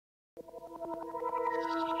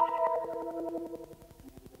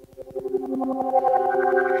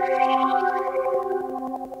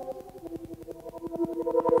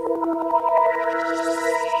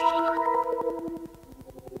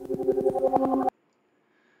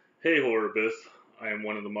Hey Horibus, I am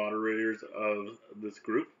one of the moderators of this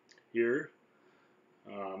group here.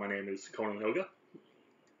 My name is Conan Hilga.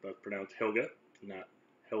 That's pronounced Hilga, not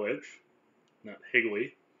Hillage, not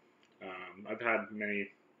Higley. I've had many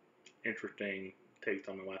interesting takes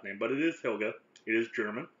on my last name, but it is Hilga. It is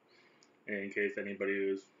German, in case anybody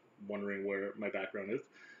is wondering where my background is.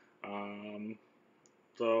 Um,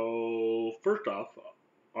 so, first off,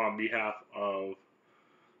 on behalf of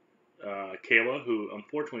Kayla, who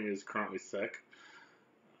unfortunately is currently sick,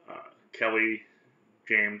 Kelly,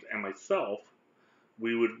 James, and myself,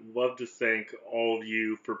 we would love to thank all of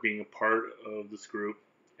you for being a part of this group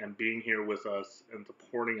and being here with us and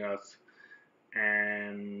supporting us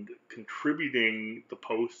and contributing the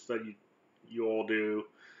posts that you all do.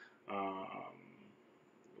 Um,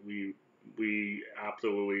 we we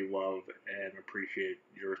absolutely love and appreciate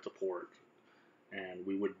your support, and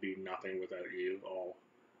we would be nothing without you all.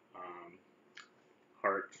 Um,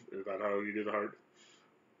 heart, is that how you do the heart?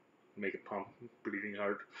 Make it pump, bleeding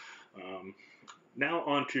heart. Um, Now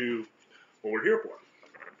on to what we're here for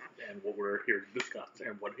and what we're here to discuss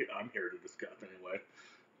and what I'm here to discuss anyway.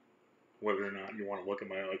 Whether or not you want to look at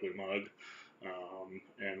my ugly mug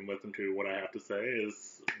and listen to what I have to say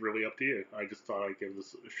is really up to you. I just thought I'd give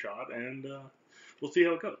this a shot and we'll see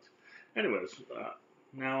how it goes. Anyways,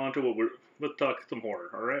 now on to let's talk some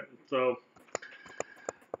horror, alright? So,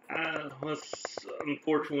 let's,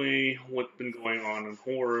 unfortunately, what's been going on in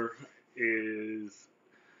horror is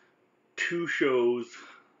two shows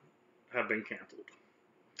have been canceled.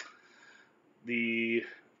 The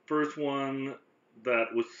first one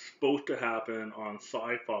that was supposed to happen on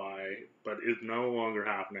Sci-Fi, but is no longer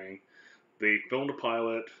happening. They filmed a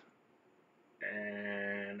pilot,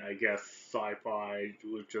 and I guess Sci-Fi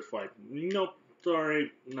was just like, nope,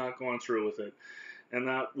 sorry, not going through with it. And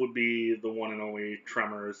that would be the one and only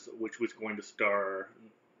Tremors, which was going to star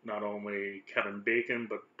not only Kevin Bacon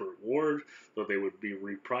but Burt Ward, so they would be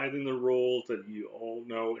reprising the roles that you all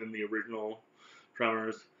know in the original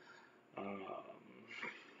Tremors. Um,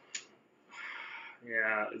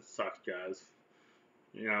 yeah, it sucks, guys.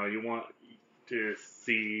 You know, you want to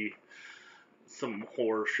see some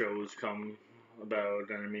horror shows come about,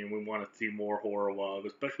 and I mean, we want to see more horror love,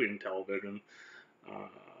 especially in television. Uh,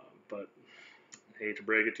 but I hate to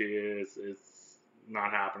break it to you, it's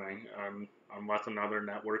not happening. Unless another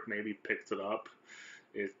network maybe picks it up,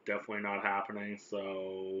 it's definitely not happening.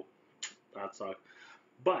 So that sucks.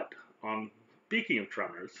 But speaking of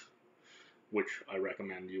Tremors, which I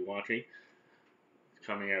recommend you watching,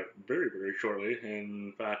 coming out very, very shortly.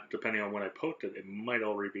 In fact, depending on when I post it, it might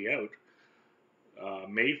already be out.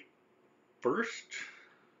 May 1st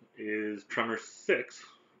is Tremors 6,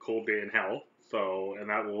 Cold Day in Hell. So, and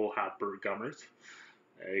that will have Burt Gummers,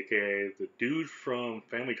 aka the dude from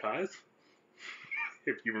Family Ties.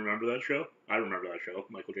 If you remember that show, I remember that show.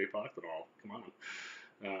 Michael J. Fox and all. Come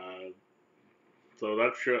on. So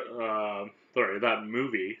that show, that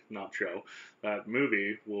movie, not show, that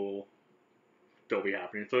movie will still be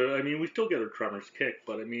happening. So I mean, we still get a Tremors kick,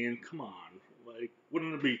 but I mean, come on, like,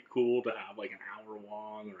 wouldn't it be cool to have like an hour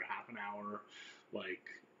long or half an hour, like,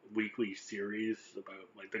 weekly series about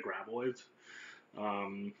like the Graboids?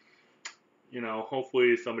 Um,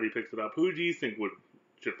 hopefully somebody picks it up. Who do you think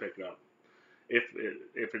should pick it up? If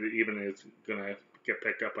it even is gonna get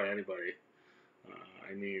picked up by anybody?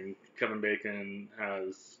 I mean, Kevin Bacon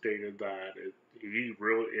has stated that he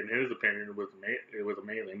really, in his opinion, it was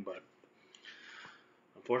amazing, but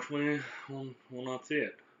unfortunately, we'll not see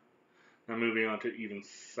it. Now, moving on to even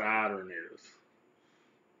sadder news.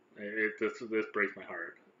 This breaks my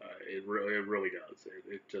heart. It really does.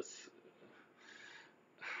 It just,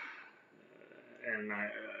 and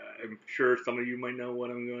I'm sure some of you might know what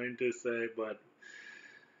I'm going to say, but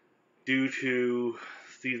due to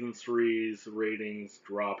season three's ratings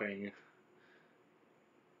dropping,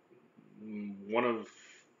 one of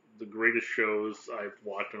the greatest shows I've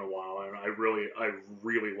watched in a while, and I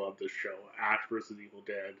really love this show, Ash vs. Evil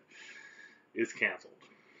Dead, is canceled.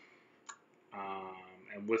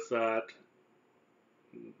 And with that,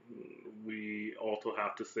 we also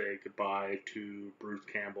have to say goodbye to Bruce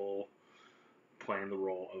Campbell playing the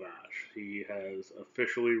role of Ash. He has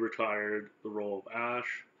officially retired the role of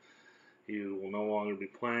Ash. He will no longer be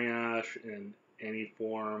playing Ash in any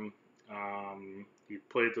form. He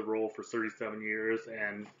played the role for 37 years,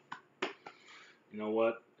 and you know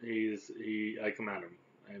what? I commend him.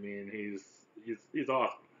 I mean, he's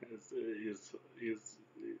awesome. He's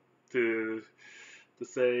to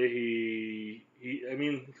say I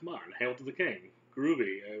mean, come on, hail to the king,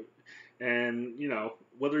 groovy, and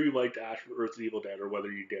whether you liked Ash vs. Evil Dead or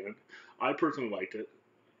whether you didn't, I personally liked it.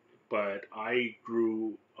 but I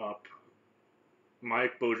grew up. My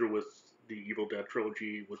exposure with the Evil Dead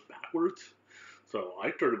trilogy was backwards. So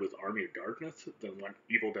I started with Army of Darkness, then went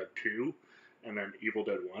Evil Dead 2, and then Evil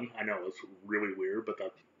Dead 1. I know it's really weird, but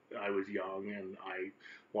that I was young and I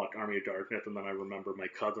watched Army of Darkness, and then I remember my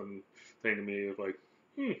cousin saying to me, like,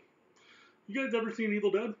 you guys ever seen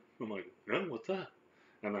Evil Dead? I'm like, no, what's that?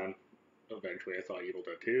 And then eventually I saw Evil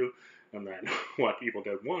Dead 2, and then watched Evil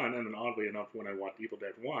Dead 1, and then oddly enough, when I watched Evil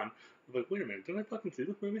Dead 1, I was like, wait a minute, didn't I fucking see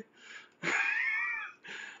this movie?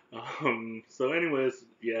 So anyways,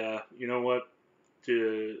 yeah, you know what?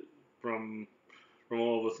 To from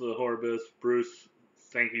all of us, the horror biz, Bruce,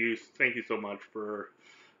 thank you so much for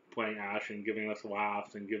playing Ash and giving us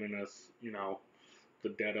laughs and giving us, the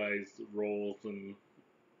dead eyes rolls and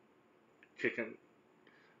kicking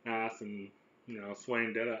ass and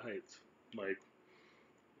swaying dead eyes. Like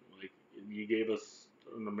like you gave us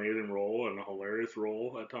an amazing role and a hilarious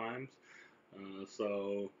role at times.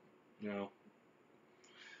 So you know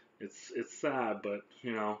it's sad, but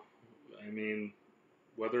I mean,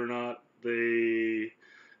 whether or not they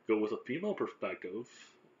go with a female perspective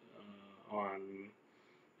on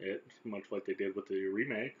it, much like they did with the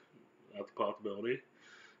remake, that's a possibility.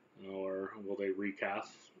 Or will they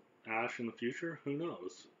recast Ash in the future? Who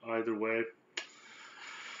knows? Either way,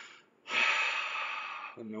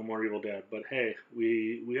 no more Evil Dead. But hey,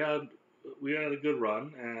 we had a good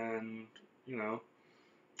run, and you know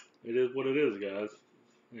it is what it is, guys,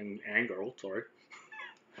 and girls. Sorry,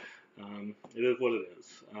 it is what it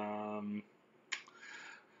is.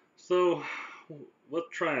 So let's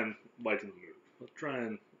try and lighten the mood. Let's try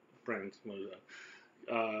and bring some of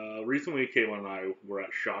that. Recently, Caitlin and I were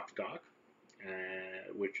at Shock Stock,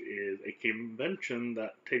 which is a convention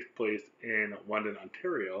that takes place in London,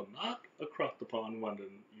 Ontario, not across the pond,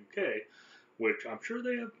 London, UK, which I'm sure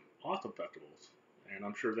they have awesome festivals, and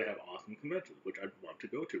I'm sure they have awesome conventions, which I'd love to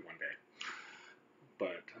go to one day.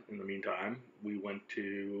 But in the meantime, we went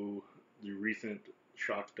to the recent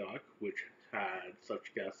Shock Stock, which had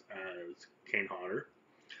such guests as Kane Hodder,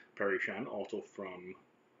 Perry Shen, also from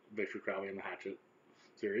Victor Crowley and the Hatchet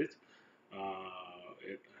series.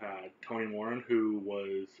 It had Tony Moran, who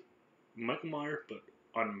was Michael Myers, but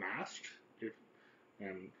unmasked,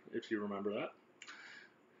 if you remember that.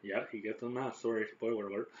 Yeah, he gets unmasked. Sorry, spoiler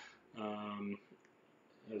alert. Um,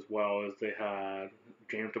 as well as they had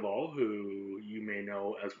James Duvall, who you may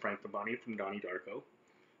know as Frank the Bunny from Donnie Darko.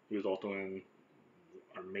 He was also in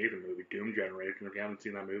an amazing movie, Doom Generation. If you haven't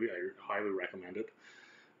seen that movie, I highly recommend it.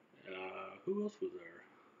 Who else was there?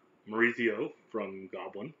 Maurizio from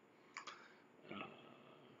Goblin. Uh,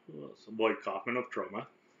 who else? Lloyd Kaufman of Trauma,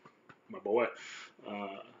 my boy.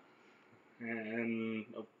 Uh, and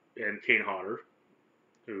Kane Hodder,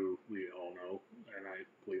 who we all know, and I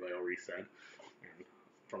believe I already said, and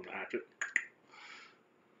from the Hatchet.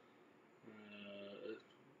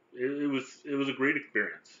 It was a great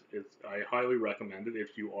experience. I highly recommend it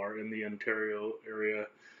if you are in the Ontario area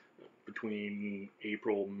between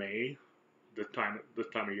April May this time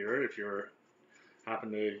of year. If you're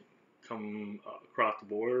happen to come across the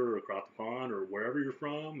border or across the pond or wherever you're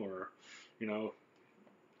from, or a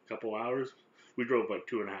couple hours. We drove like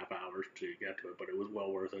 2.5 hours to get to it, but it was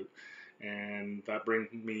well worth it. And that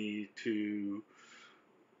brings me to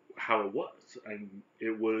how it was. And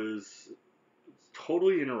it was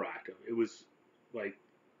totally interactive. It was like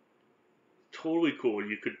totally cool.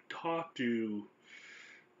 You could talk to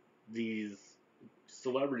these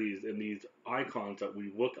celebrities and these icons that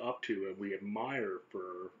we look up to and we admire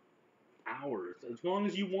for hours, as long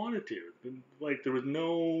as you wanted to. Like, there was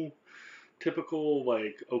no typical,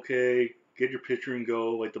 like, okay, get your picture and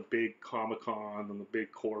go, like the big Comic Cons and the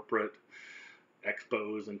big corporate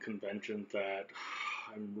expos and conventions that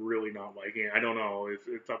I'm really not liking. I don't know.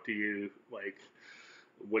 It's up to you. Like,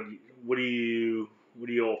 what do you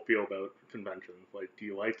all feel about conventions? Like, do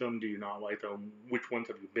you like them? Do you not like them? Which ones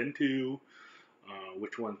have you been to?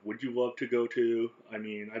 Which ones would you love to go to? I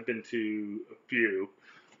mean, I've been to a few.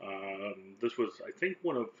 This was, I think,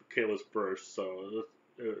 one of Kayla's first, so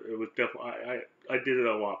it was definitely, I did it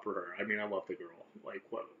a lot for her. I mean, I love the girl. Like,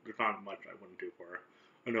 what? There's not much I wouldn't do for her.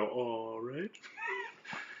 I know, all right.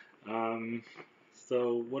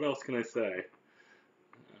 So what else can I say?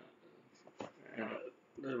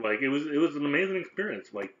 Like, it was an amazing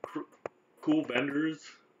experience. Like, cool vendors.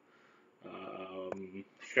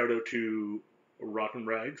 Shout out to Rotten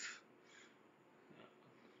Rags.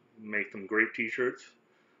 Make some great T-shirts.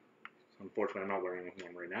 Unfortunately, I'm not wearing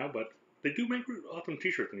one right now, but they do make awesome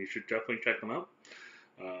T-shirts, and you should definitely check them out.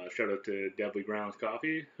 Shout out to Deadly Grounds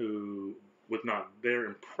Coffee, who was not there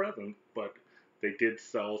in present, but They did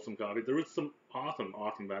sell some copies. There was some awesome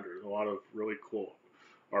vendors. A lot of really cool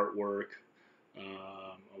artwork.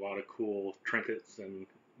 A lot of cool trinkets and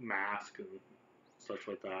masks and such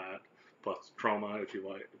like that. Plus Trauma, if you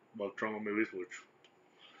love Trauma movies, which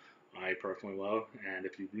I personally love. And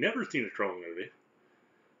if you've never seen a Trauma movie,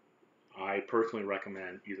 I personally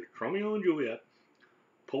recommend either Romeo and Juliet,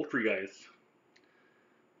 Poultrygeist,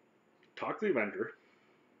 Talk to the Avenger,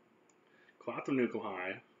 Class of Nuke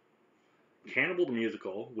High, Cannibal the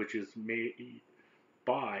Musical, which is made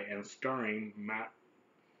by and starring Matt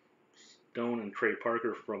Stone and Trey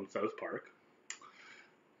Parker from South Park.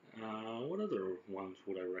 What other ones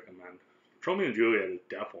would I recommend? Romeo and Juliet is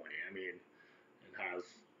definitely. I mean, it has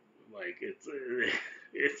like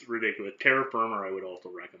it's ridiculous. Terra Firma I would also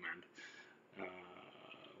recommend.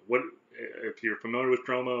 What if you're familiar with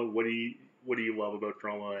Trauma? What do you love about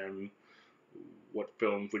Trauma, and what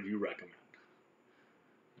films would you recommend?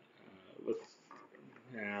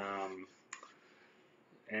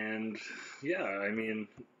 And yeah, I mean,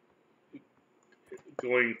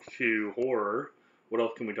 going to horror, what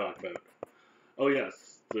else can we talk about? Oh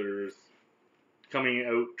yes, there's coming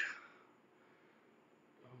out.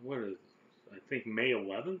 What is? I think May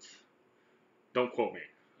 11th. Don't quote me.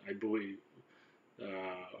 I believe,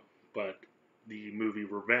 but the movie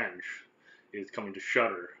Revenge is coming to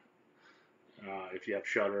Shudder. If you have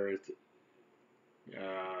Shudder, it's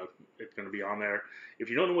going to be on there. If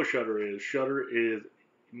you don't know what Shudder is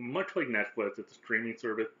much like Netflix. It's a streaming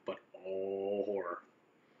service, but all horror.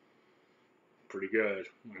 Pretty good.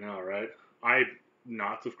 I know, right? I'm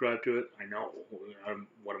not subscribed to it. I know.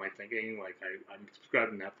 What am I thinking? Like, I'm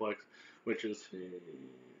subscribed to Netflix, which is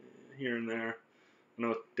here and there. I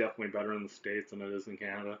know it's definitely better in the States than it is in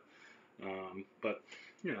Canada. But,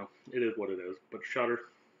 you know, it is what it is. But Shudder,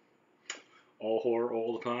 all horror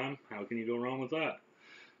all the time. How can you go wrong with that?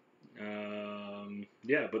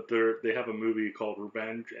 Yeah, but they have a movie called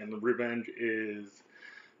Revenge, and the Revenge is,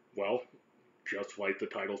 well, just like the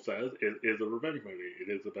title says, it is a revenge movie. It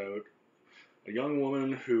is about a young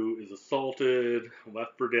woman who is assaulted,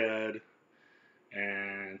 left for dead,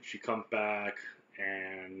 and she comes back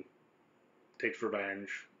and takes revenge,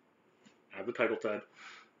 as the title said,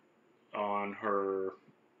 on her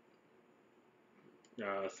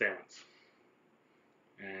assailants.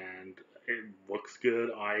 And it looks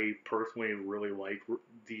good. I personally really like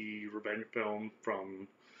the revenge film from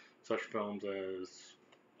such films as,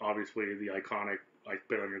 obviously, the iconic I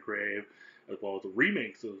Spit on Your Grave, as well as the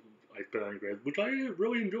remakes of I Spit on Your Grave, which I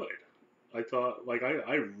really enjoyed. I thought, like,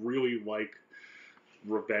 I really like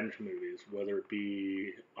revenge movies, whether it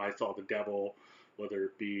be I Saw the Devil, whether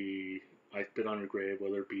it be I Spit on Your Grave,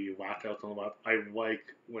 whether it be Last House on the Left. I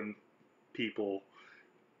like when people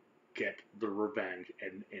get the revenge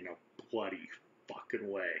in a bloody fucking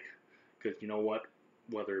way. Because you know what?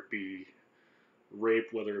 Whether it be rape,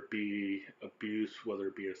 whether it be abuse, whether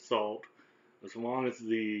it be assault, as long as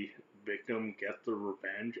the victim gets the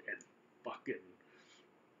revenge and fucking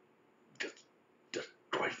just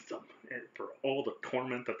destroys them and for all the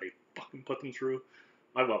torment that they fucking put them through,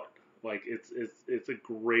 I love it. Like, it's a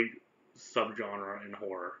great subgenre in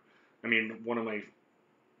horror. I mean, one of my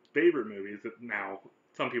favorite movies that now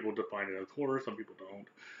some people define it as horror, some people don't.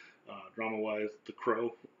 Drama-wise, The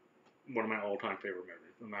Crow, one of my all-time favorite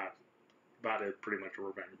movies, and that is pretty much a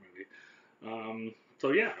revenge movie.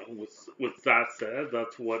 So yeah, with that said,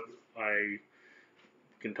 that's what I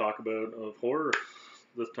can talk about of horror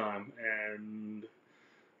this time, and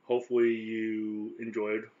hopefully you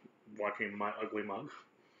enjoyed watching my ugly mug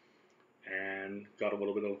and got a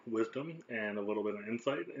little bit of wisdom and a little bit of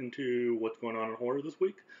insight into what's going on in horror this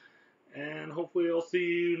week. And hopefully I'll see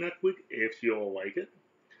you next week if you'll like it.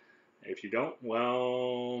 If you don't,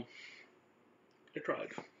 well, I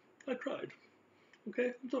tried.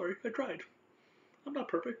 Okay, I'm sorry, I tried. I'm not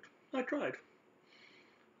perfect. I tried.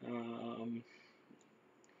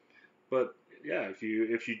 But yeah, if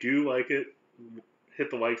you do like it, hit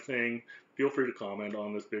the like thing. Feel free to comment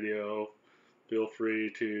on this video. Feel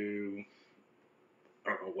free to, I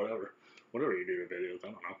don't know, whatever you do with videos.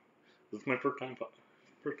 I don't know. This is my first time.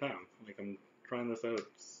 Like, I'm trying this out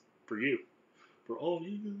for you, for all of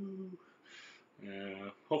you.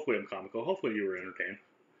 Hopefully I'm comical. Hopefully you were entertained.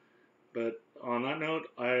 But on that note,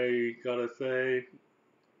 I gotta say,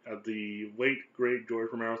 as the late great George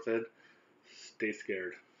Romero said, stay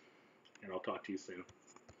scared. And I'll talk to you soon.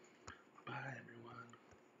 Bye.